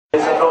You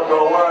don't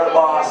know world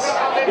boss,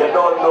 you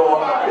don't know,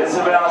 you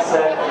see me I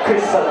say,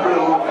 crystal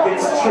blue,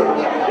 it's true,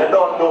 you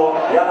don't know,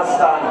 you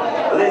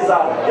understand,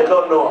 lizard, you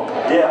don't know,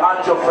 yeah,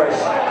 Andrew Fresh,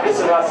 you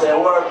see me I say,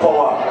 world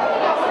power,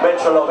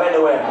 Metro Love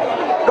anywhere.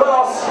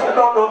 DODUS, you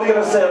don't know me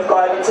gonna say, because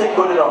I don't think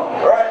good enough.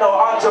 Right now,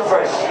 Andrew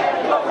Fresh.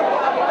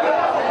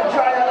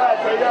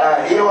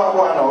 Here we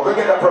go now, we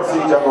get the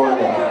procedure going.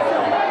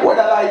 When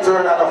the light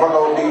turn on for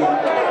now,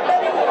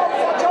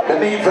 we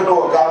need to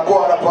know,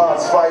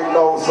 because 5:15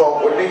 now, so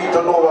we need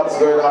to know what's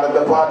going on. If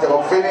the party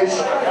will finish,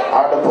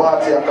 or the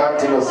party will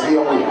continue,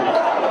 same way.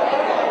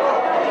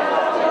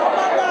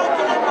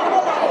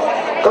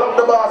 Come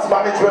to boss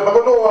management, we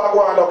don't know what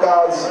going on,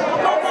 because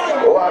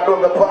we want to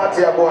know the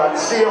party will go on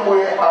same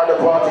way, or the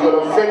party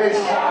will finish.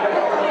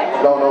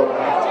 No.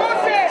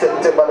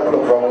 Take back the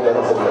plug from me,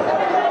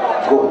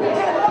 good.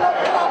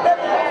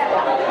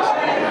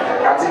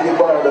 I think you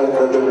borrow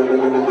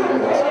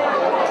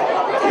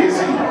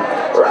easy.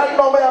 Right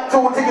now we have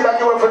 2 tickets that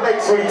given for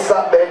next week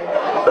Saturday.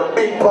 The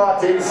big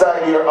party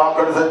inside here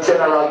organized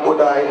General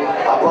Budai,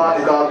 a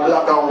party called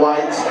Black and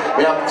White.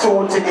 We have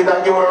 2 tickets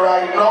that given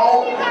right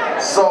now.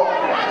 So,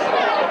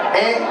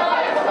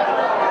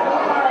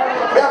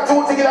 we have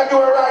 2 tickets that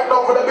given right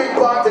now for the big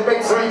party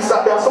next week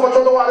Saturday. So much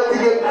on the water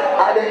ticket,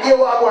 and the ear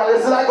one,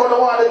 it's like on the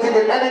water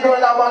ticket. Any girl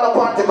that want the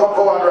party come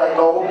forward right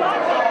now.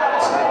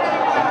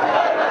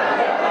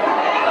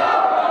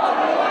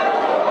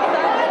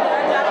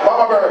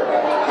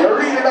 You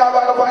really not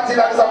about the party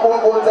that is a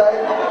cold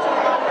time.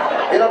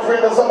 You're not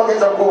afraid the summer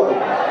gets a cold.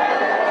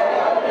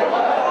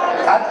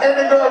 And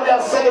any girl we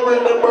are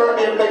celebrating their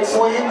birthday next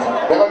week,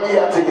 they're going to give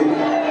you a ticket.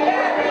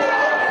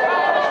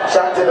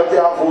 Chanting up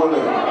there for me.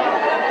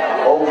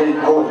 Okay,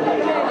 good.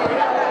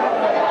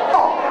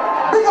 Now,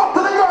 big up to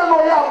the girl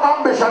know you have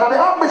ambition, and the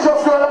ambitious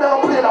girl that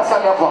never play that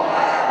song ever.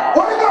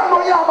 When the girl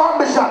know you have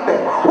ambition there,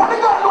 when the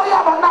girl know you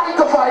have a 9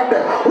 to 5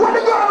 there, when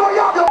the girl know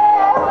you have your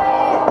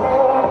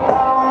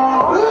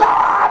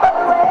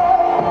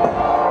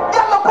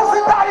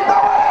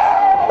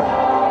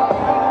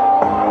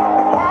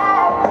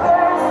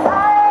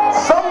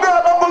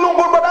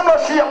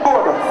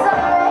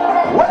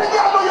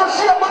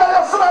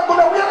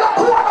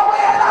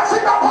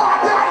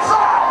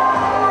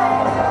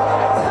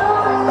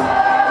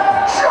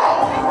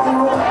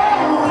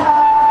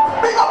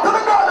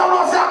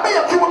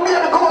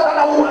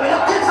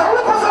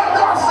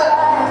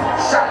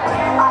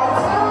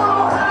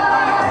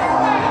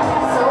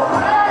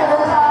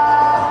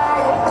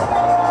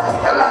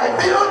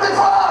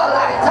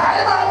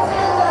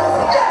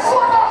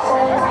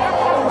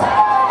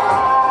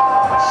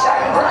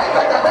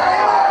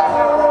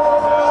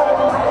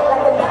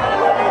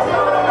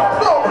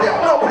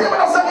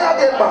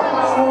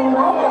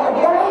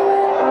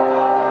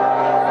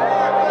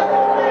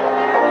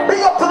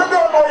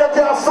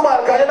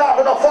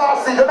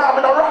you're not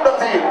having a random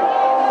team.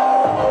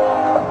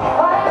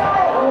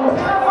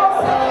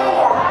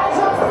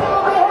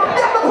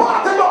 Get the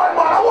party going,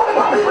 man. I want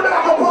the people that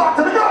have a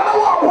party. The girl that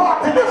want a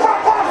party.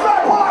 Different first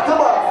night party,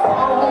 man.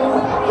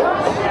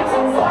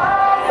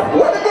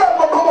 When the girl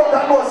will come out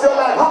and know say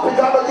like happy,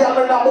 girl, the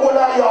girl in the mood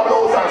and your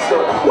blouse and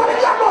stuff. When the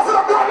girl knows the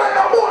girl in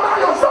the mood and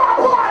you start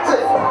party.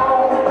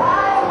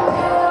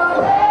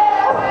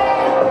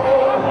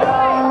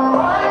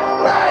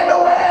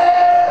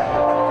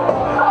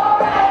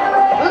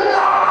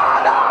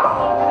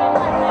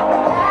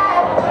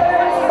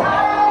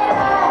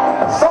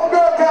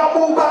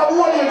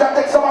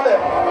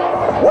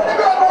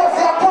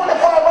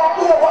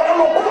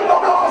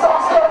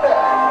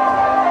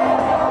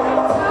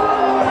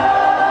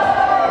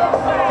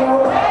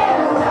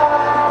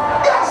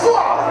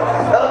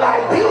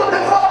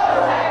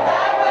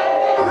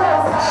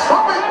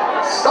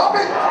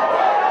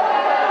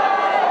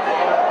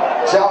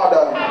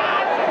 Jordan,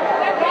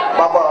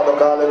 my father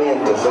calling me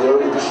into, so you're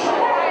rich.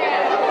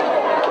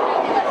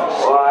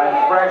 Why,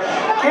 fresh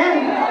skin,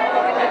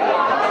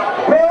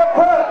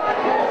 paper,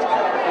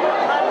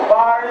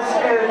 bar is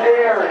still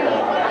daring.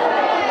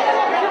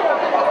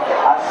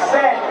 I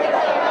said,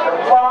 the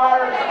bar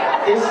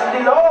is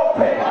still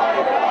open.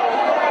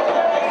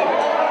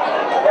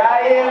 You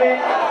hear me?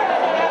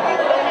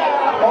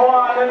 I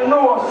want to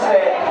know,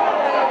 say,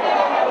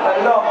 the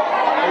love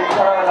will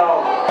turn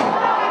out.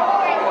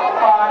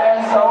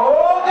 So,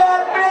 oh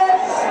God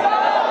bless,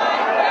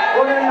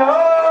 we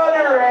know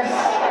the rest.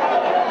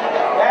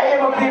 Yeah,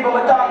 even people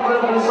will talk with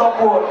the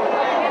support.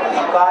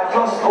 God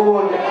just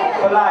hold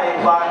for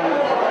life, and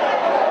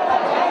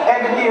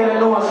every day they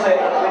know say,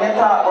 when you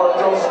talk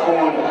about just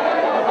hold,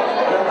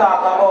 you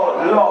talk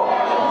about love,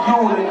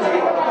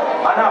 unity,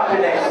 and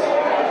happiness.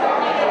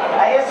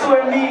 I guess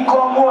when me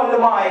come hold the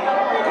mic,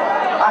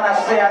 and I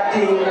say a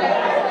thing,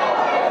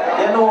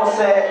 you know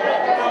say,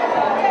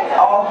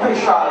 our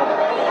official,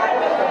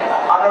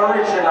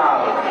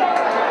 original.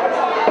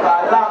 For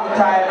a long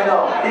time, you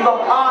know. Big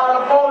up all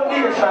of the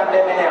foundation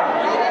them in here.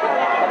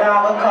 And I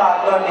haven't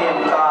called no name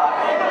because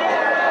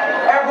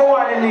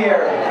everyone in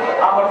here,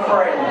 I'm a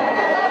friend.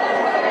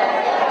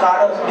 Because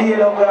I just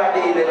deal up where I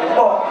deal with.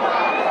 But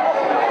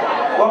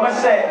what I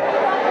say,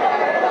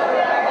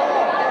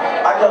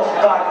 I just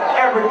got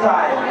every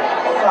time.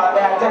 Because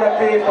I tell the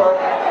people,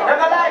 they're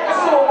not like the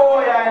soul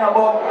boy, you know,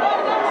 but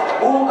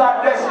who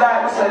got blessed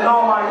like me, say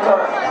no man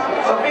curse.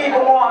 So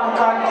people want to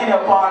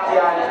continue party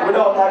and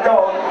without a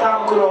doubt,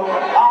 thank you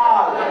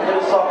all for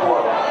the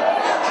support.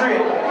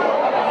 Straight.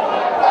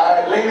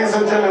 Alright, ladies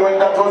and gentlemen,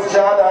 that was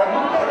Jordan.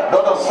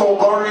 DODUS so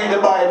go read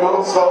the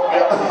Bible, so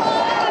yeah.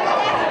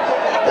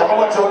 Yeah, how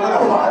much you want to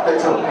party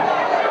too?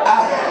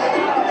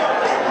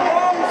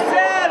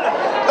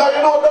 Now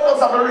you know DODUS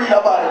have to read the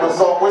Bible,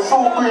 so we're so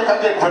great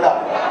again for that.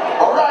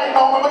 But right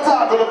now, I'm going to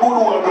talk to the good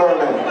old girl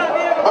then.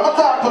 I'm going to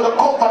talk to the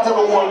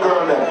comfortable old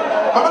girl then.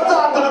 I'm going to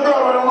talk to the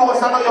girl who knows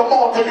that your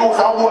mouth and use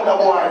and hold the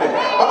boy then.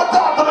 I'm going to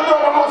talk to the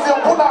girl who knows you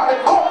put on the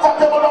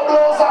comfortable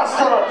blouse and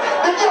skirt.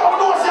 The girl who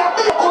knows you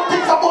do good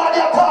things about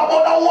your top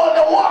on the wall,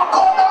 the walk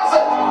out and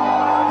say,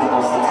 you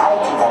know, see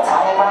tight is a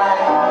tie man.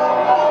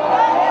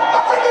 I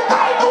think the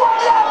tight to a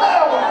girl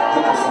now.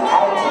 You know, see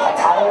tight is a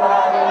tie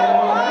man.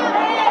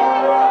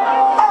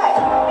 Hey,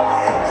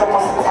 you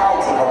know, see tight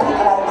is a big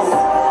like this.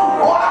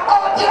 Walk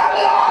out, girl,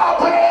 you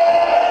happy.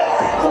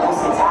 You know,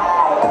 see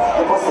tight,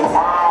 you know, see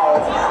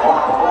tight.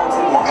 Walk out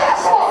to your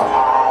ass.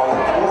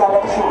 You got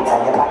the cute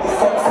and your body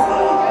sexy.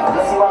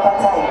 You see what I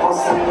type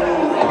pussy.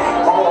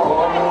 Like you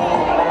hold me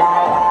when I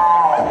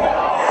lie.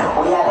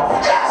 We are the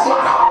first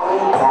one.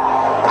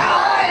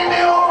 I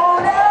knew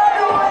that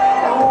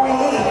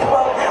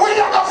we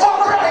got the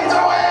fuck right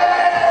away.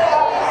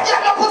 You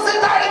got the pussy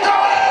tight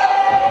away.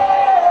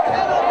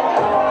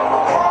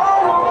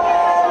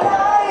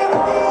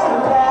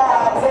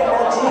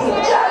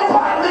 Yeah, you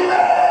want me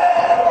there.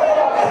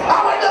 I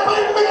want to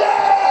believe me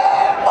there.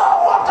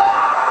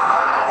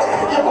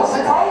 You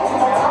pussy tight.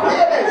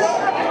 Ladies,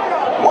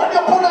 when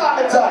you put on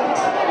the tight,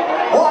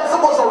 boy, I'm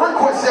supposed to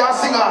request you and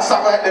sing a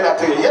song like that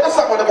to you. You hear the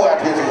song when the boy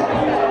play for you? You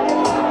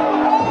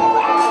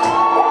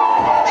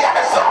hear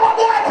the song when the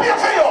boy play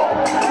for you?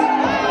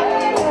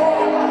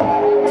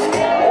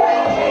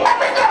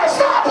 Every girl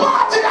start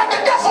partying and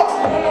then guess what?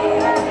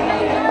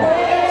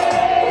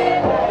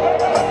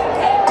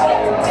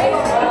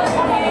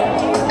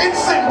 It's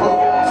simple.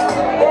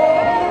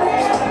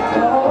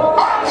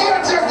 I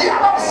can't just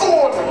get up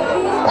soon.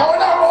 I will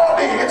not roll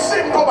it. It's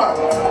simple, man.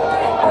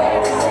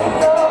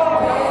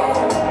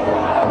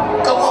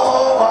 Come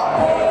over.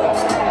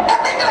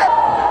 Every girl.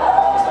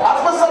 As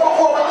I said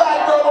before, the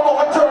light girl will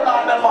over turn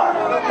on them, man.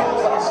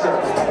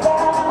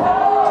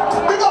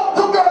 Big up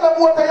to girl and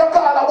water you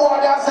call a boy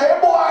and say,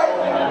 boy.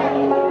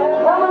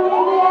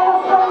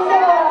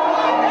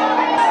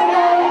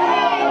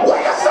 What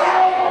you say?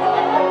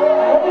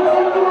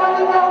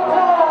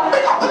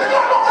 Big up to the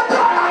girl over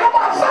turn on them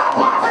and start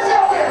party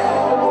here.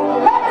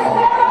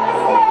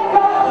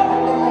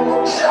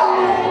 Sure.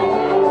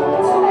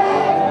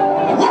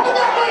 What the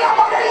girl do you have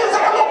on the ears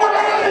and look what the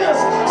hell is?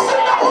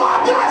 Sing the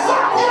party and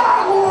song, yeah.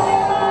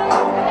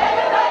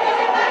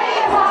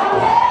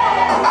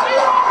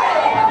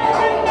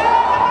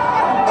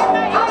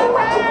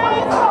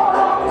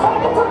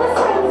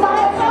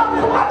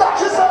 I thought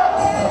you said.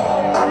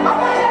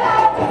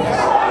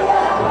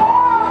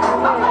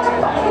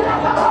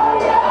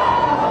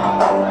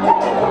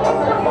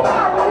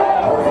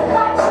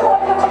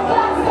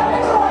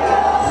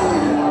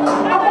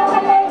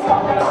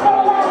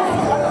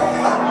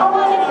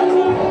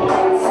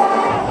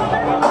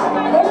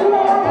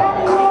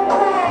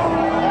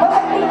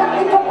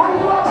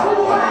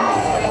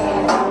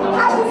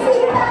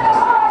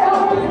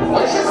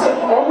 What she said?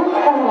 Look me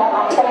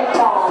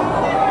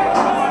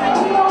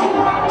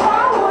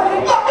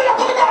up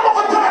to the girl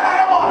over turn on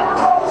them, man. Lord.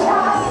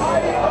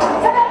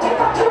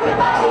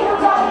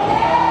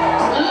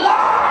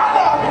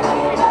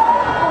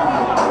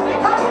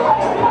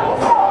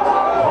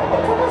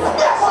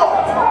 Yes, sir.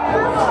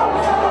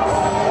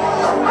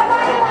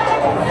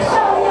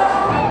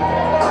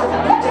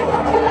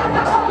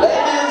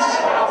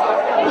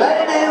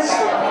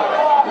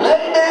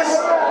 Ladies,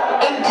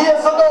 in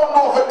case you don't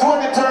know, for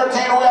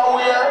 2013 we are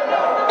wearing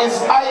is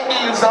high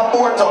heels and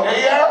board-top. You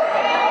hear?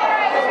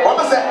 When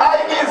I say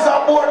high heels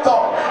and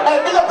board-top, hey,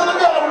 big up to the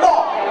girl who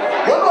know.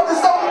 You notice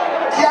some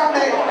can't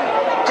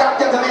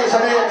get the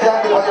nation here,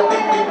 candy by your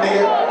big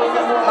name.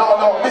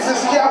 No,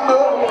 Mrs.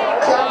 Campbell,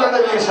 can't get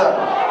the nation.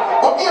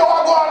 But here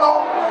what go on now?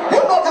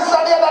 You notice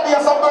that the other day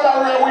some girl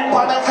are wearing whip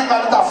on them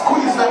finger that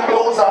squeeze them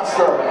blouse and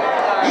skirt.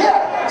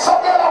 Yeah,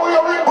 some girl are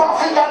wearing whip on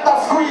finger that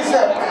squeeze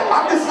them.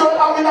 And this girl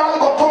having a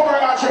little tongue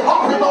ring and she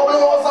hopping up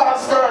blouse and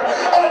skirt.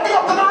 And big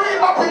up to the real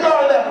happy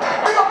girl then.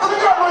 Big up to the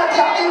girl where you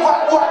can't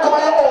invite boy to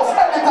your house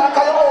anytime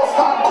because your house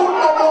can't good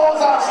no blouse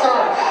and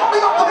skirt.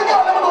 Big up to the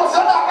girl that knows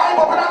you're not lying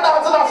up in a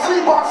dance and a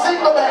sleep and sing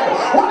the bed.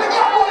 When the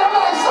girl know you're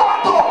lying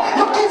sort out,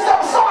 you kiss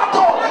them sort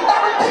out.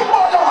 Everything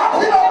more you're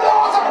happy no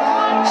blouse.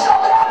 Show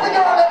me happy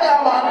girl in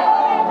there, man.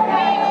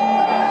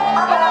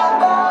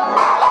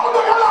 How long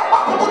do you like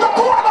happy? Put your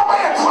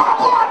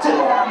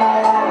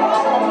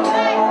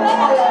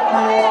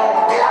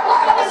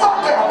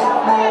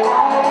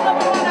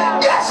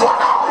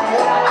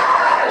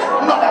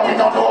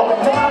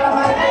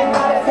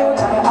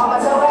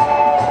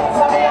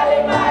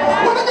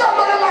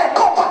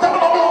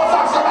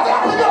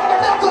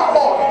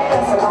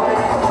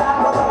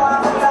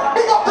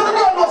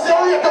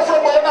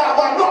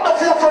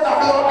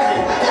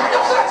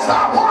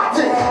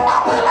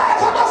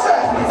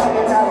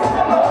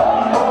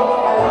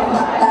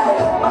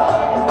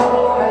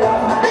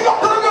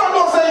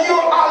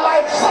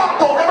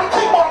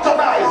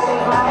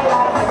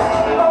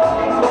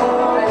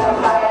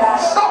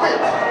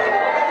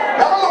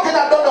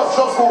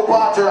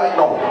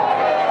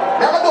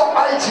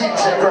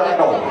right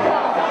now.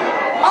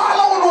 All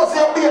I want to say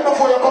you beer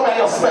before you come and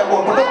you spell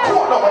one, but don't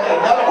go over here.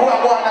 Now look who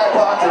I'm going to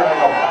party right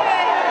now.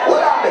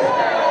 What are they?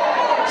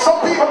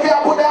 Some people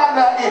can't put their hand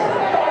there again.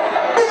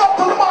 Big up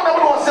to the man that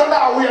knows you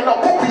now wearing a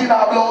puppy in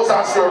our blouse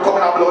and shirt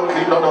coming out blood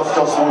clean, not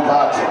just one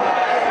party.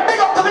 Big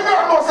up to the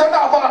girl who knows you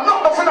now for not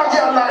nothing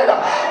again neither.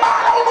 All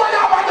I want to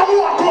know about the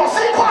war clothes,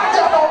 see party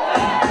now.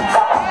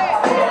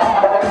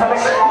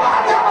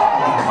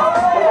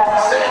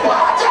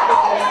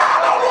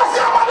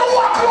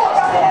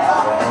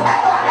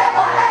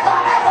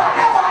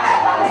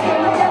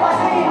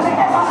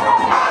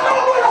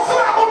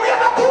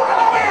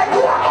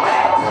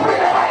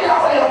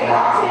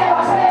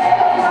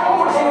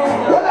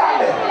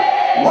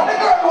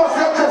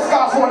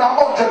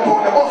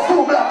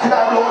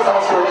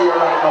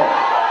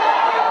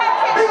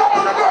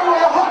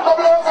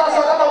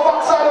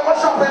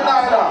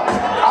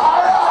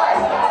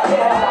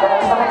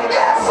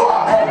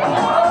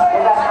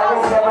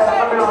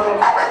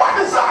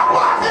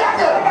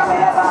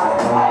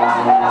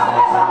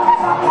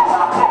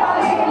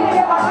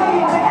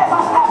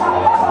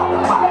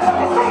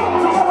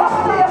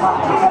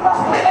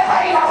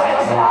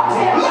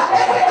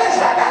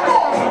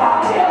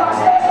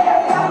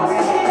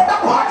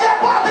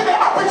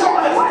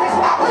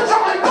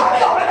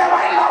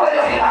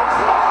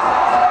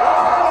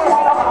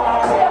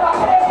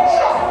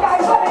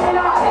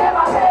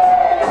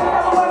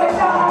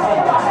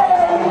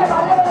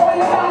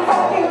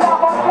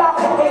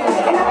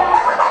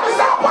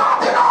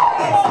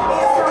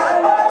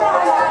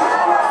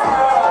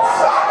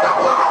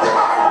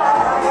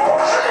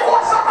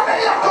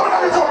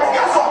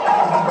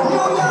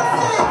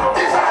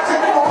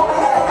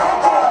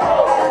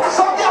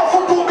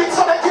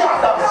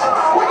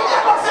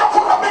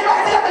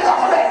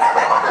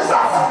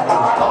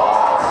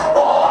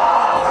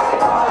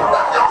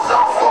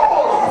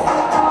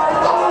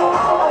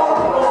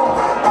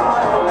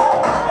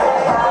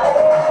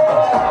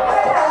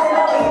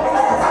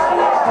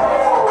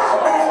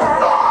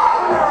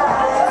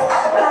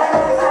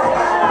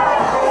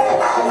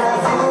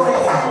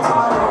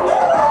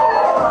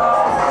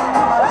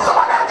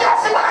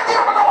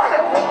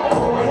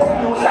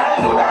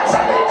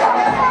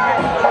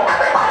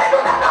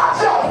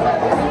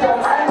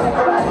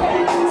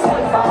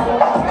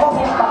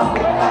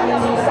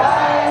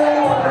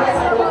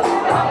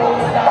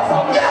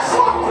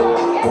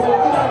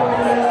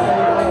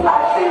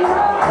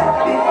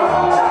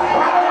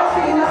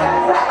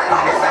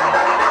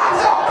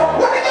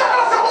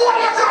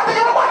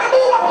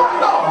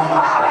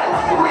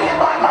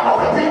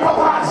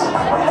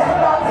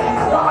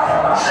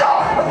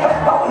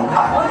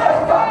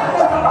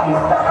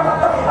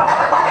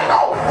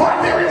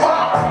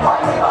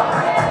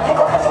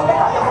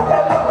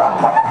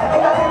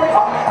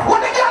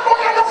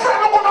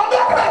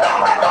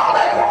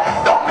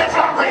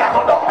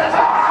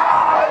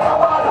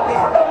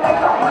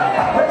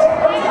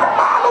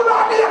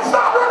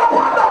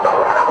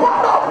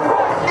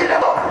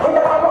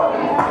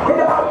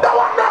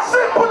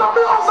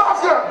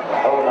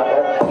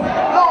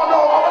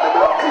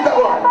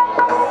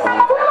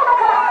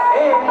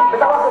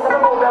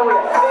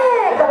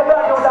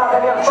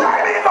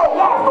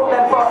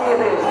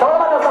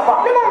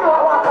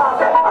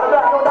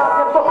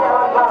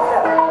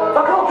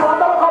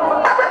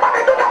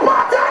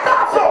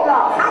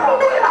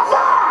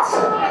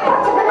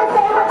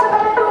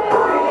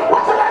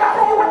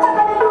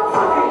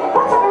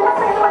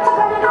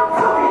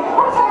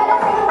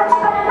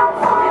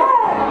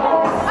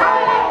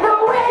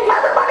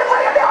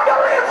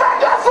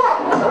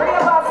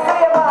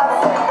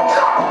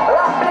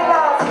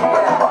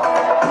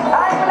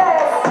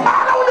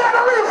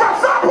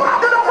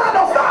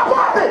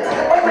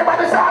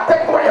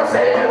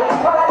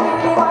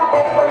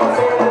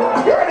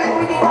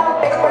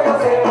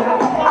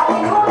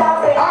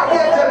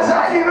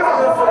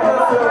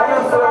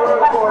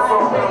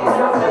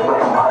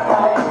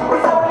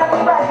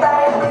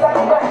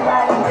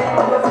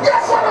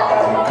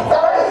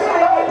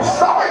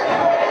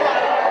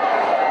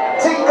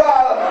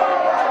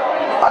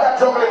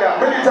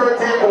 Military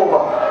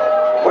takeover.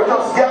 We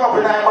just gang up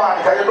in our man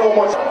because you know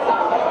much.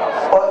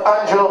 But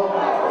Andrew,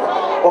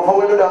 before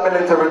we do that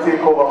military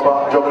takeover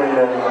back juggling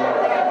them,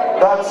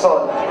 that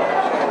son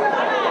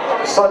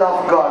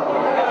of God,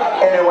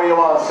 any way you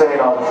want to say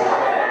that.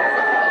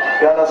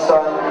 You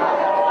understand?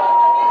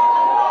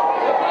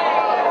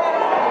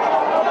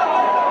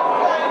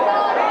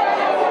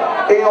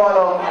 You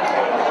know,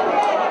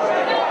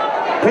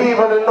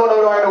 people that know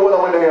the right way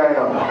when they are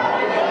here.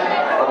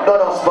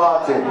 DODUS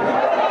party.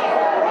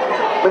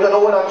 Because no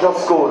one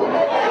just school.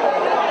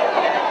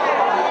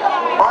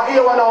 And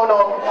here we now,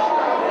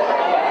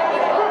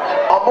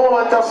 a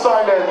moment of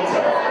silence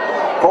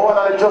for one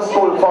of the Just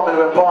School family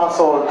we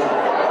passed out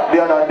the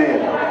other day.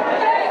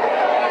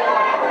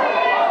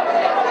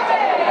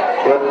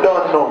 You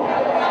don't know.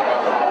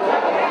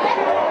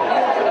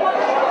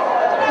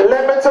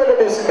 Let me tell you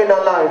this in a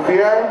life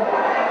here.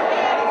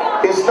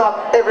 It's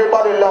not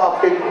everybody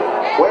laughing.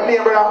 When me,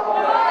 brother,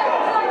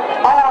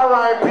 all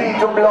R.I.P.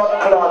 to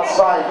blood clot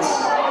sites.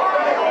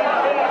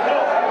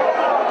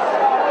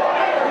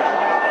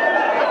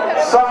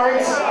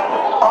 Sites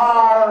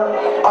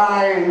R.I.P.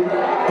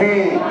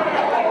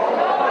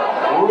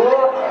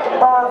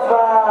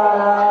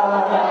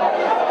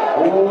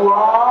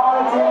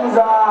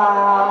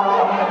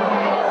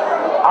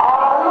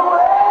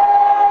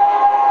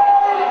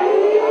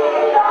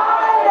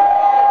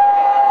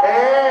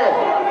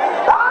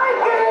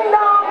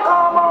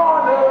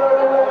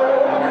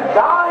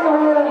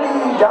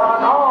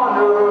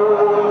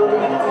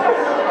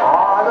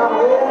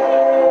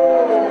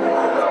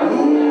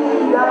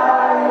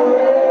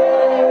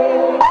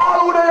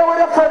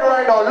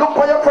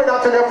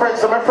 Tell your friends,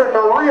 so my friend,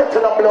 no real to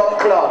the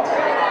blood clot.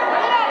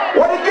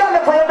 When you get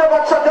it for you never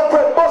check your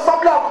friend, bust a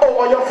block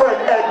over your friend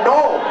head,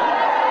 no.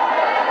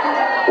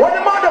 When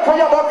you mad for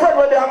your friend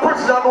when they are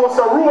prison and knows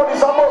the road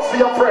is a must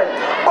for your friend,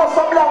 bust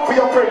a block for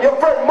your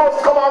friend must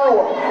come on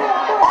road.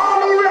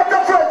 All the way up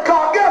your friend,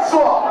 cause guess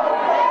what?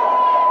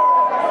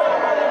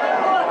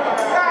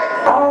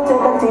 I'll take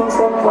a thing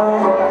step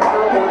one.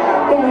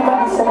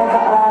 Anybody say never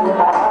on.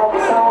 I'll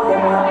be so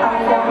them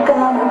I'm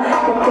gone.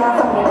 They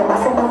can't find me, them I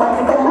say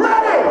nobody can.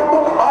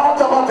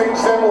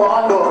 Things them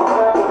want to.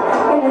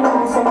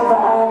 Anybody say never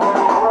on.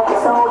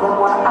 So them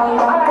I'm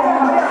gone.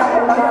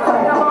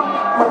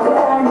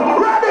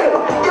 Ready?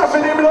 Yes,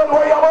 in the blood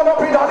where you want to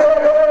be the day.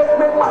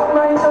 Make my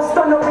mind just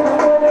turn up in the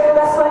day.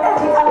 That's why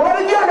every hour. What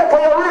you get for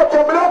your rape,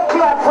 your blood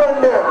clot friend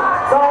there?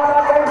 So all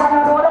of them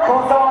wanna know the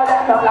post, all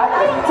them don't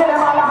like it. Tell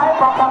them all I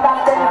pop up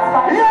that thing that's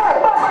fine. Yeah.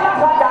 But when I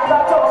got that,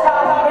 I told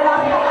her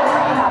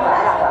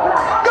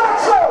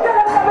That's so.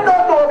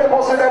 Don't know them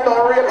most of them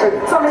don't rape it.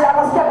 so me have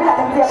a step in at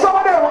them. Some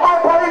of them are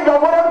playing the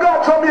one of God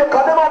Jamaica,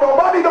 them have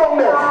nobody down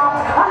there.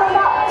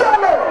 Tell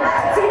them.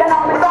 See them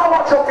now. We don't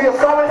watch your face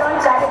coming. Don't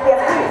try to get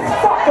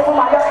fuck the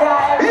woman you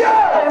can't.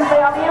 Yeah. Them say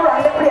I'm here on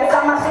the place,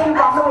 I'm machine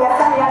from the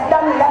waist, and you're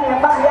done, and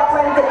you're back, you're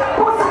 20.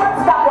 Pussy,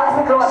 stop watch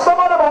me close. Some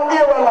of them are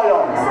here,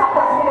 lion. Stop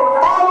watch me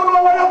close. I don't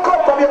know where you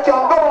come from, you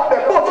can't go out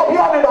there. Put up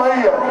your hand in the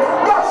ear.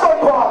 That's some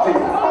party.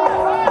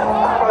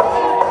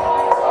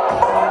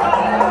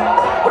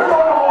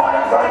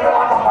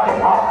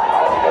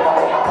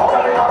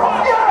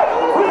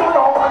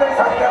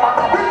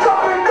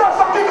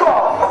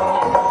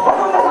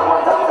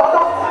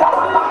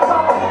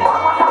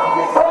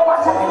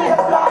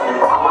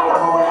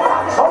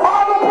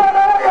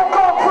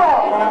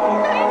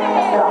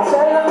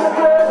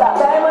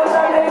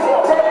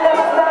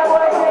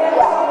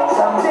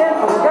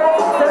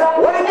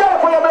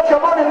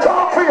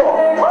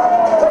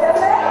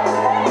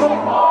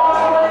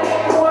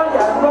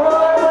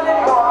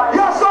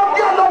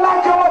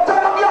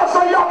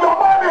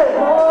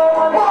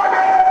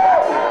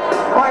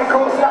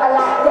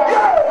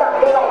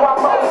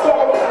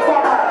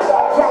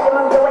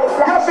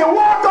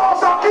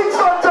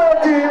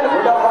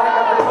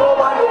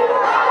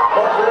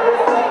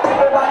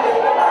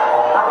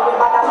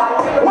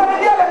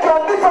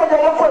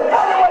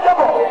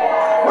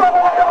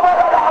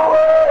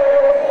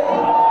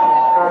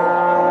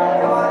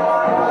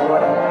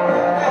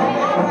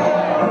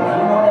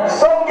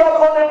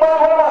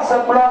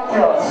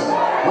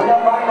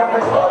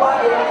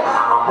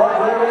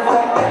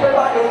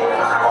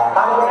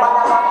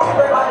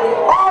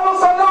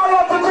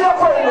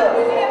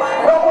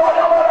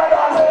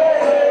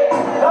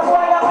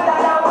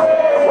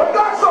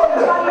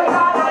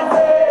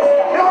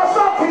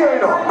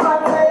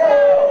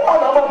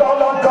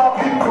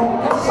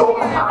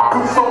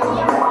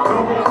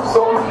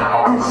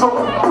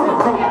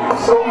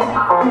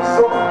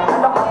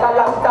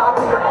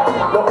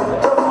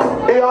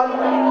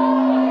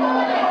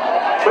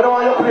 We don't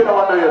want you to play the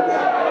one yet.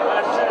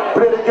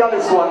 Play the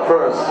Gallus one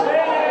first.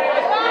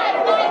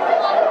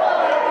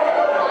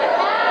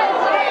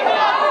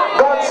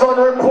 Godson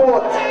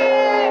report.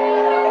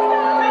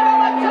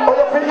 Oh,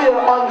 you can hear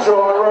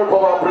Andrew and Roy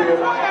Power play.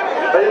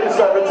 And you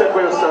decide to take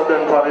away yourself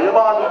then, Connie. You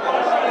man?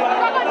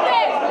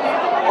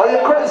 Are you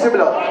crazy,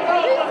 blood?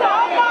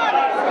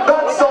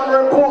 Godson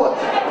report.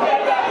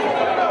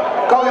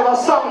 Come give a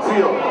song for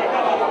you.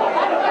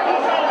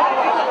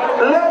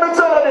 Let me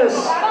tell you this.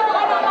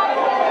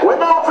 We're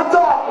not for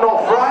talk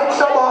enough, right,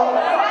 Shabba?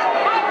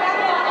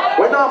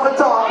 We're not for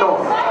talk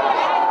enough.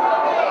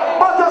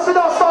 But you see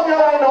that song you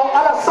right now,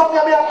 and that song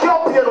you be a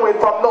campaign with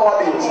from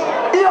nowadays.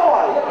 Hear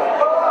why?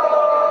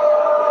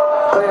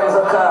 Claims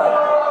a car,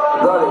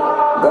 gully,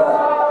 God.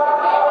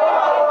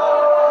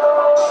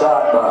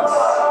 Shot box.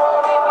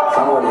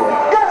 Somebody.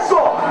 Guess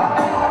what?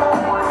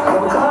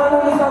 Them call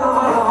me the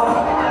lover.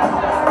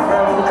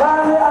 Them call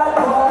me hot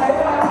boy.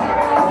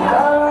 Them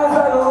call me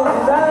the lover.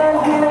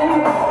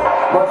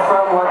 But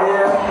from what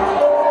year?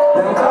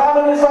 Them call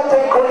me Mr.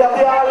 Take away your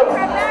girl.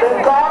 Them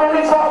call me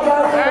Mr.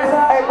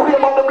 Hey, play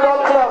about the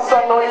blood class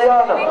and no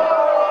yana.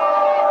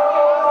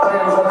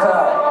 Claims a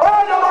car. Oh,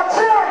 you're a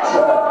church!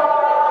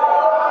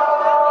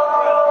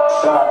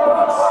 Shot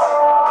box.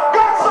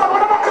 Guess what?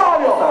 What am I call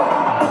you?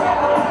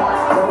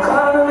 Them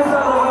call me the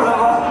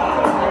lover.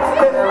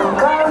 Them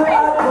call me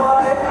hot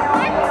boy.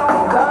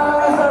 Them call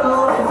me the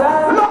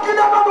lover. Look in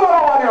the door.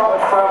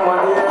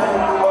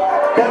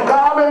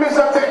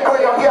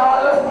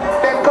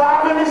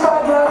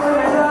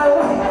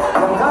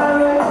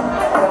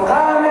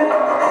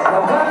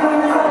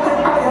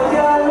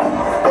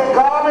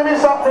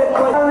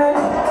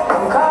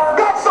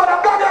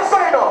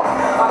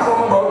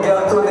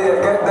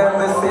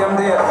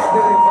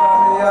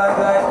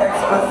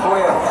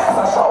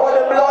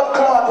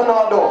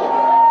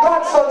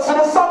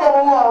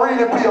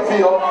 for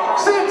you.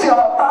 Cynthia.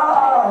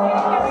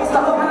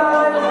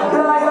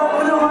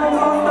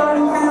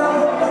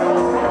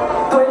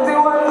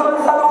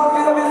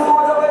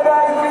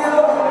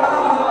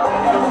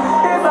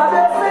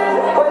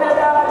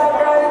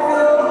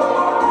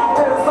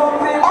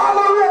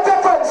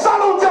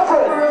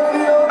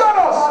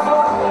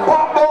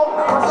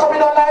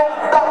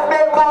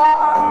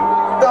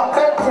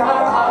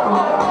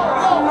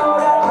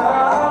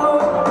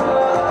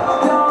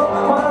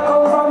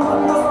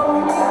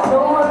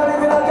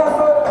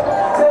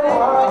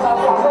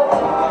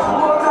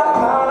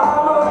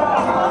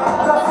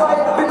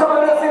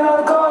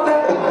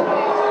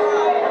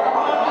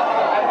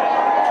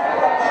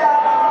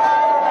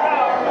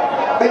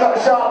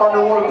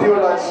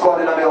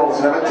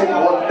 Everything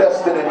one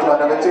destiny to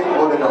and everything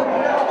good enough.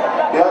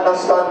 You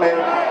understand me?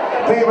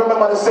 Please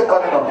remember the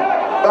second enough.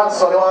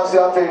 That's all you want to say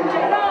a thing.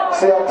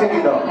 Say a thing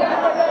enough.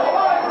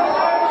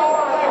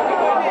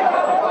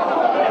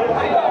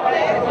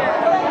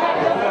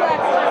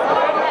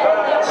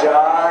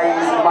 Jah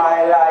is my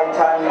light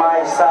and my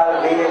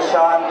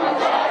salvation.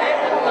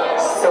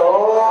 So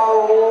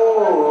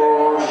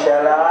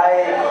shall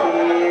I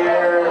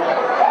fear.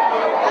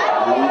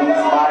 He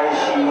is my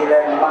shield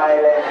and my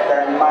left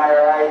and my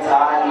right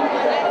hand.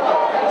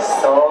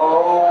 So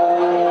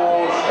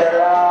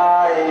shall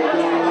I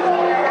be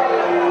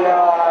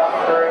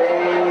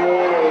afraid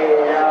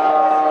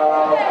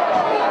of.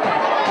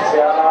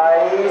 Jah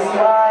is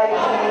my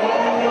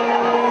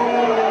keeper.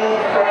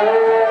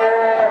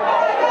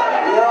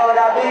 Yo,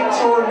 that big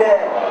tune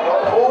there.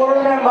 Who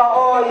remember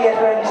all yet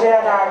when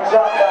Jenna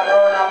dropped that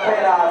round on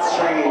Pennant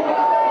Street?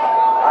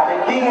 And the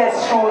biggest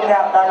tune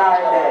that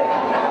night there.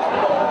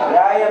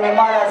 Yeah, yeah, my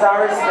manners and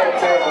respect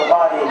to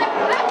everybody.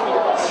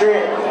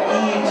 Straight,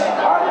 each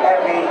and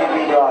every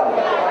individual.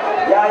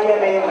 Yeah, yeah,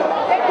 man.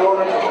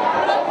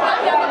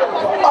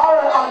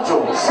 Alright,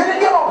 Andrew. See the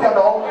game up, you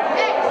know.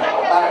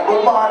 Alright,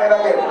 good morning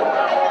again.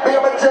 Be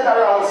a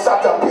general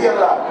sat up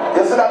Pearland.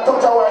 You see that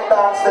touch of white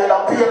dance there,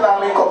 that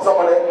Pearland link up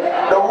somebody.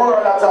 The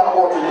world that's all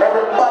about it.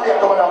 Everybody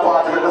at the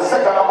party with the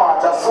 2nd of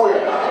March, I swear.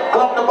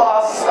 Club the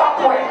bar, stop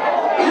way.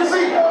 You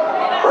see?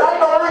 Right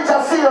now, we reach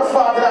a serious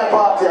part in that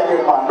party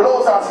again, man.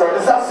 Blows and skirt.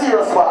 This is a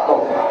serious part now.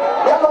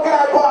 We are looking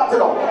at party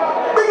now.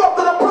 Big up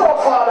to the proud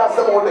fathers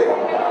them out there.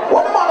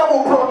 When the man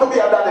who proud to be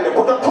a daddy, they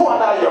put the 2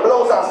 on that here,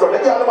 blows and skirt.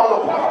 They get them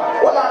all up.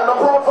 Well, the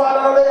proud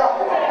father are there.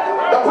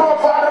 The proud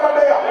father are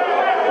there.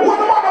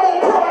 When the man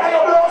who proud of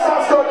your blows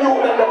and skirt, you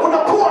then they put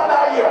the 2 on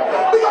that here.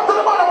 Big up to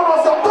the man who knows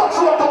some touch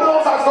you up to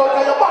blows and skirt.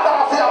 And your mother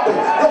have to happy.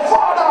 Your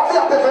father have to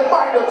happy if you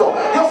mind it too.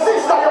 Your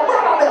sister, your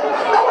brother them.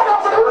 Now one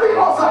have to the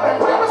real hustle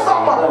them. Put them in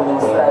some man.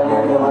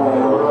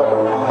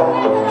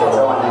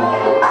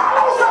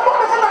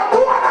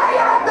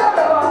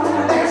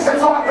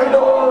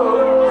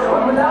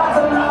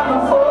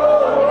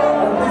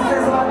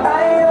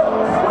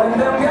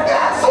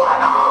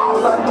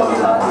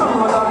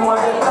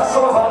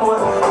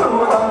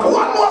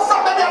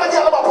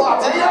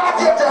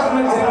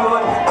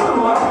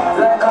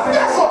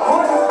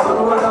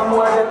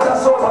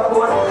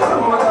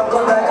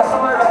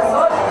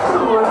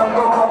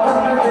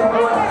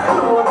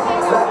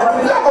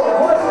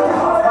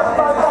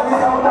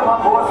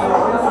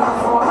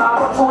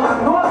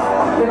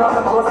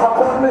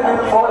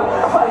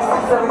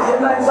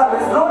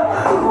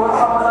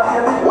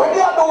 When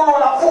you have to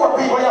run at 4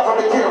 people, you have to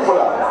be careful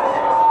of.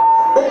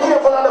 Be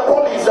careful of the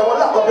police that will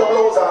lock up your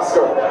blouse and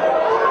skirt.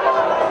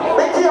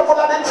 Be careful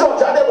of the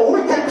judge and them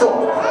wicked too.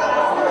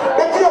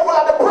 Be careful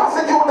of the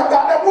prosecutor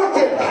and them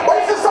wicked. But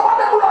if you see some of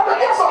them run,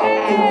 you some.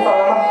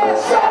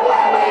 Say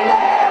where we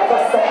live.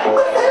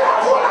 Be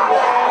careful of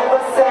them.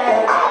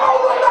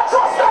 I'm going to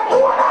trust them to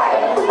an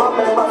eye. Who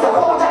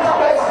take a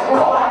place?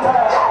 No one.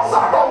 Yes,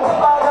 I know.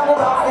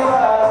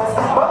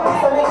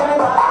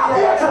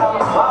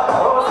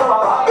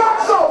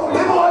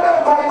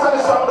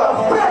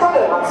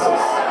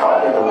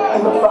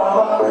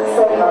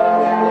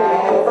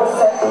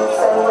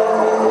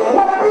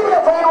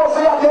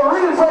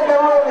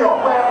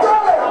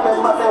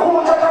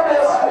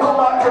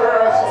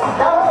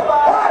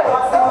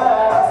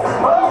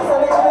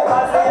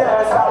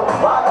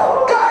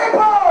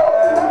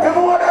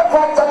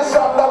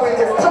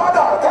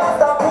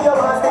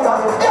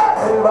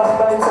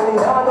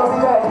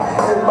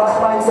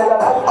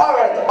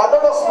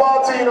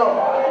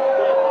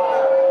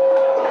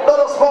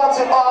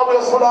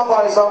 Always full of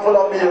vice and full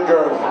of beer,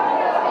 girl.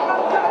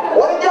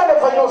 What you get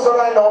if I know so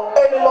right now,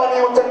 any money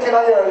you take in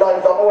your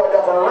life, the boy they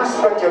have to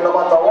respect you no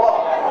matter what.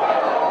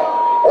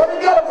 What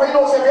you get if I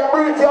know so if you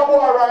breathe your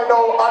boy right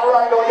now, and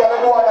right now you're the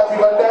boy that's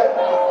even dead,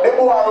 the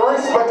boy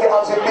respect you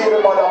as your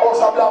baby mother,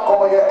 also black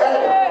over your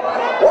head.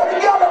 What you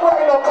get if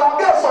right now, come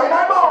guess what, in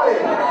the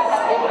morning.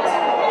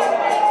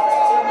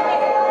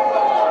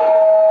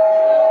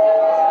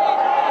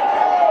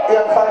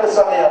 Yeah, find the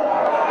song here.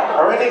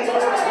 Ready?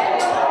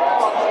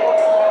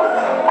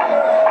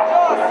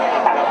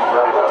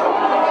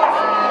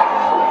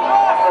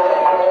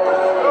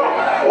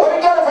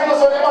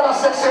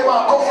 Sexy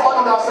man, come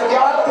on, that's the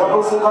girl.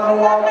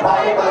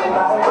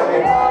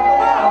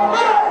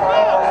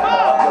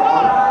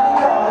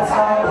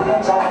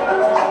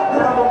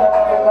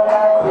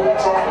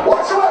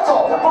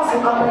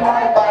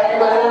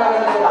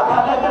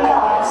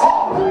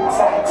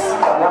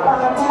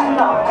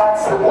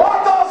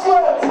 What else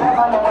with?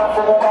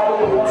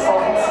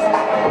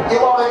 You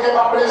want to give a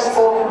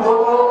blissful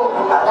blow?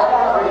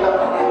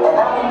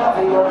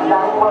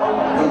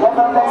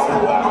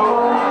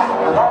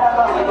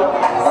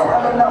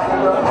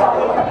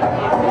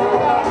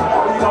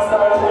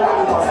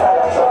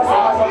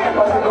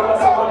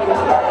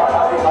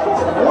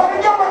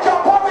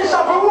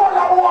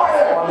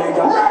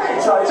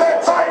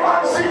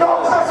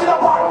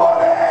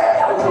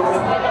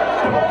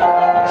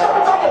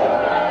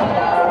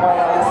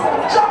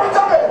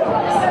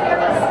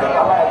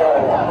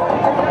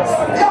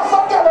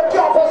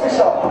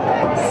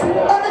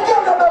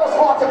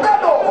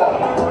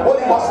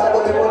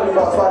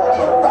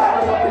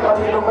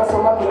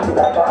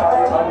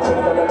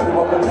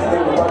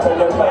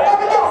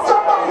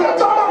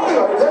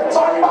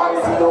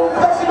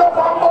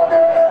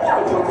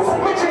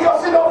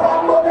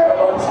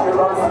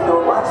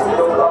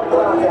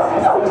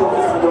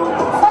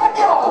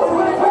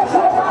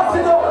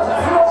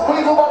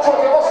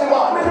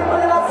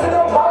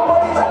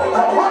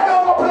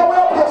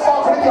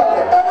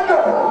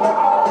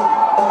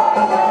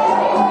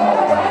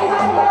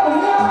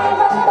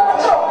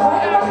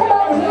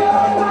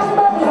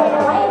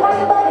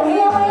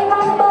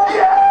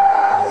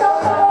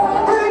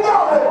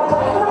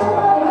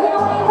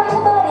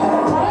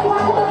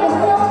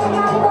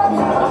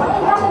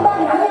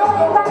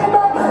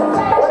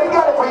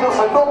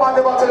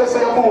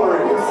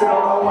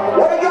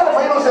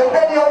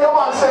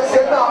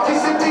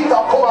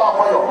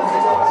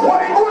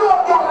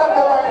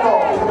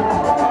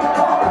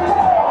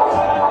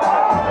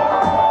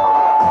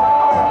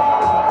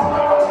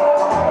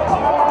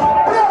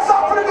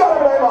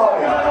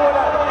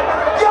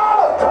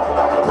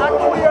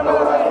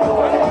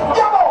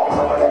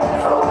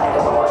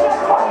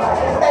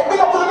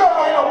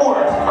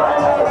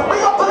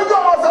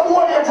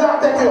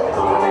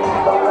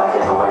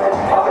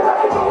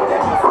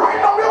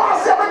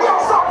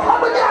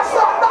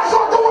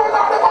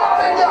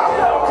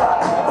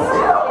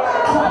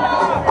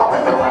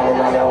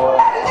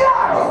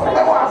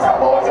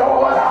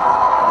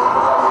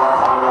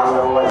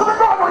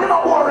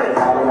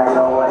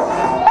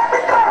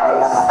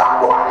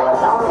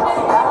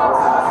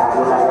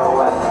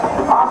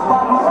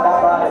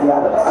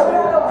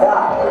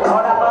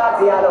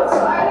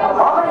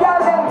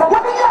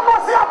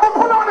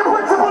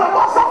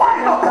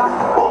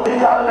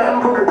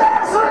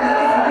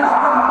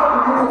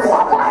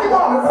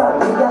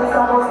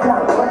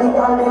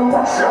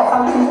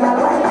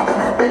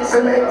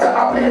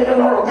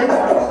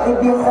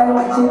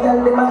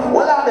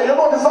 Well, Andy, you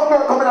know there's some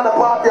girl coming at the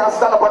party and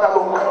stand up and a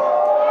look.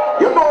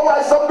 You know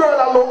why some girl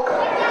a look?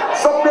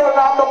 Some girl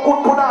have no good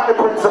punani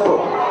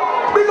principle.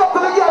 Big up to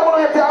the girl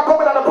when you are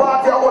coming at the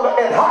party and hold the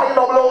head high in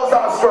the blouse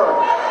and skirt.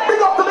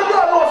 Big up to the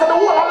girl who knows that the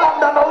whole of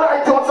London the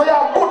right out, so you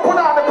have good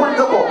punani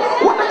principle.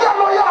 When the girl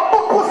know you have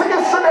good pussy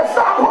history, they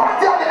start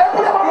party and they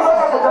play about the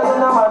flyer,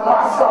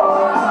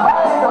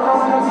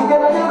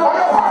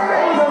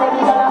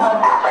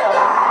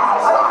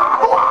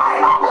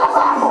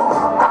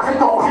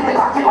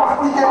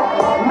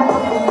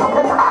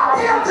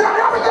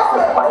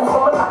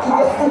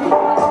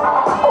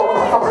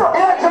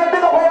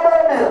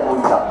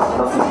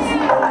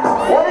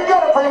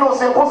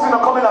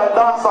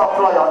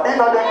 in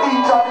the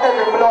each and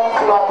every blood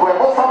club where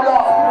most of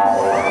them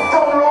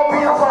don't know me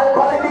as I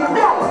politics.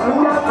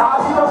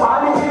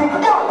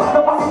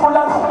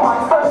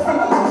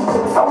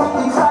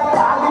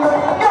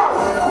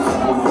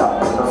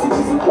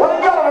 When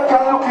you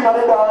can look in at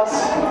the dance,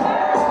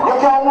 you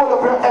can hold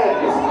up your head.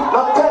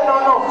 Not 10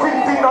 or not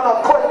 15 or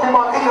not 20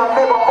 man in and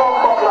never come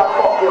back like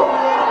fuck you.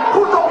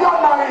 Put up your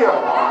hand here.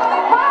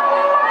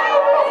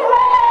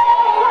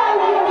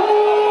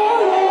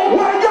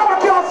 When you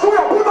can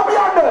swear, put up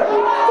your hand there.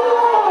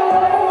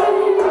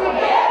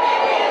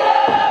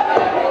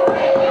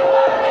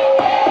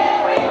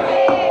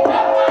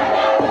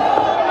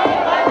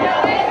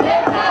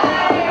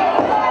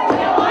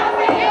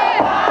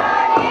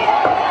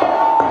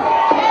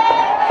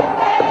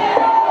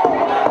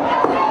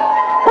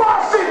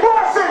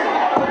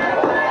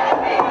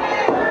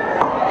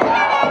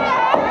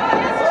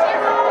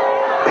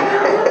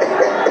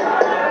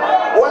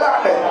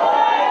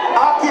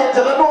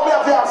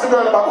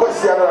 My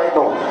question right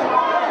now.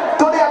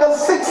 Today the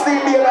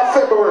 16th day of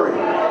February.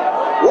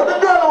 When the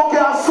girl who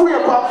can swear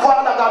from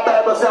Father God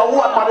Bible say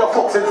one man your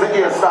fuck since the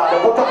year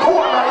started. But the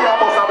poor man here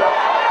must have that.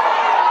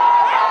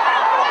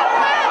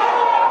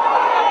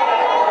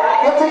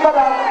 You think of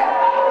that?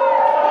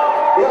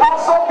 You have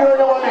some girl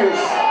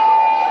nowadays.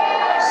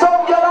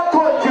 Some girl at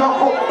 20 and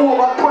fuck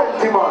over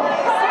 20 man.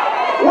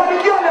 When the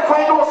girl you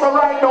find out so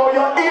right now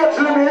your age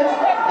limit,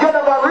 you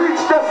never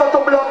reach just to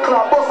blood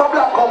clot, bust a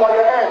black over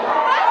your head.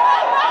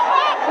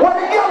 When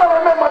the girl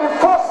remember the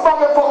first man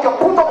you fuck, you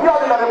put up your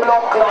hand in the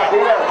blood clot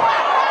here.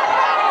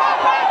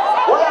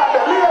 What are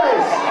the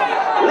ladies?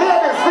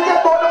 Ladies, forget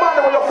about the man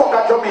when you fuck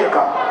at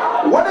Jamaica.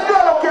 When the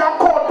girl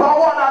can count per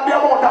one and the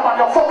amount of man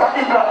you fuck at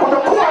England, put up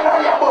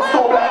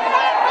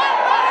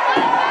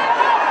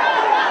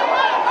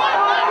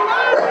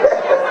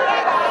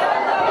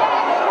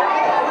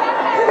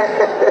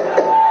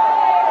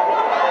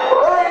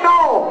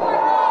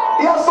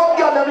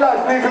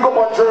need to go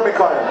on Jeremy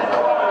Kyle.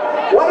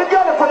 When you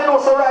get it for you know,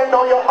 so right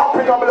now you're up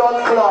in a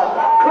blood clot.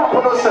 Clap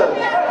on yourself.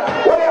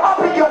 When you're up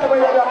in the way,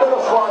 you're going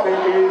to swan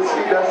it.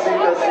 See that.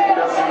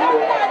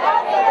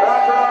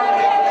 Right.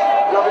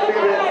 Love it,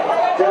 baby.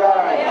 Till I.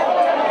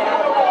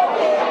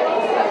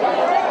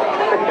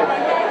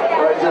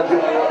 Right, just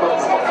give me a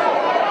bus.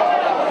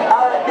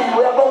 Alright,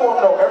 we are going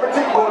now.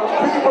 Everything good.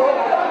 People,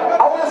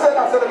 I want to say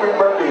I celebrate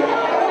birthday.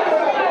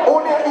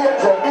 Only an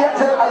angel.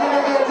 Angel, are you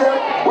the angel?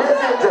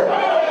 Where's the angel?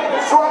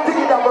 So I'm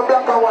thinking of a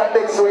black and white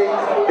next week.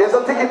 There's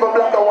a ticket for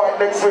black and white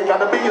next week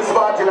and the biggest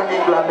party in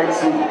England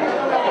next week.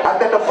 And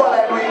then the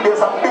following week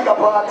there's a bigger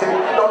party.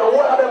 Now the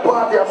whole of the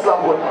party are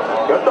slapping.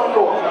 You don't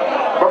know.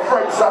 My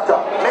friend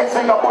Sata. Next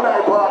week I'm going to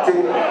a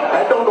party.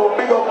 I don't know.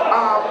 Big up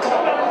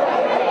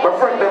my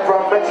friend them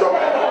from Metro.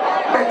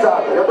 Metal.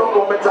 You don't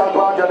know metal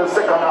party at the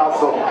second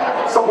also.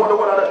 Someone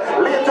one of the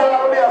later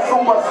on they are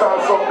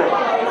superstar something.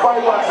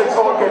 516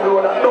 Orchid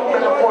Road and don't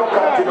let the phone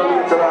continue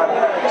later on.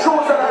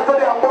 Tuesday night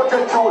today a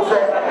budget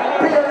Tuesday.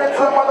 Parents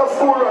them on the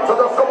school run, so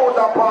just come out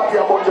and party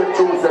a budget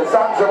Tuesday.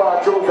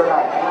 Zanzibar Tuesday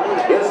night.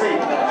 You see,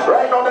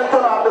 right now they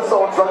turn on the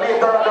sound, so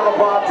later on they have a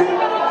party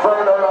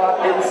further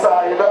on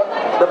inside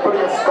the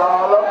place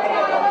called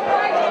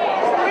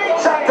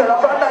Chantel.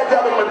 After night you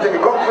have a thing,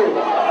 come free.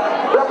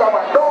 Black and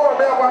white, don't worry,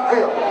 they have one for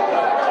you.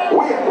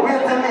 Wait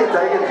till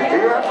later, you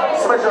hear?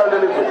 Special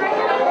delivery.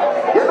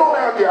 You don't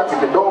have to get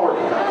it, don't worry.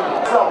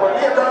 But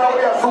later on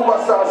we are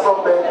superstars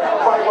from there.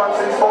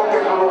 516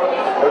 Orchid Road.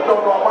 You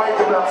don't know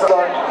Mighty Black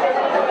Star.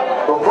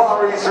 The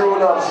Paris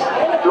Rulers.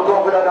 Look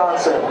out for the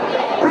dancing.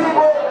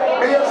 People,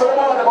 there's some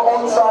more of them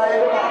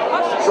outside.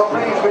 So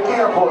please be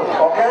careful,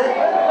 okay?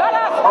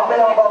 I may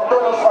have a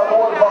DODUS and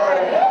one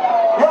family.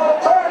 You're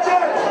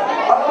churches!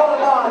 I'm not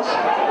much.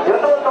 You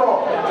don't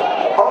know.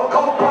 I'll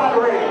come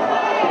pattering.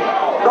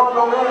 Don't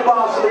know where the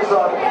boss is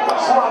on.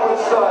 Swag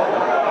with style.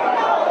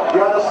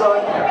 You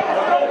understand?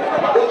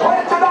 The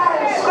 29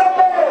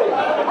 Sunday!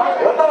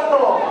 You don't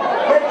know.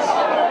 Next,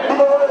 you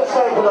know what it's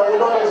saying, you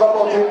know it's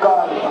about you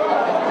call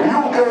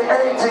UK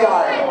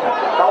ATI.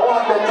 The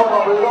one that turn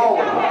up low.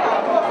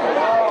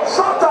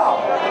 Shut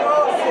up!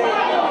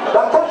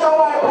 The touch of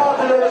my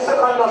party in the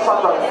second of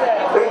Saturday.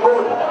 It's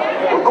good.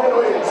 We're good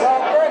with it.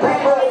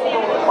 People,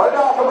 I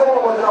don't have to go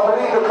over to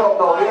the club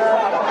now,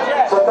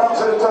 yeah? So thanks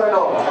for the turn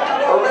up.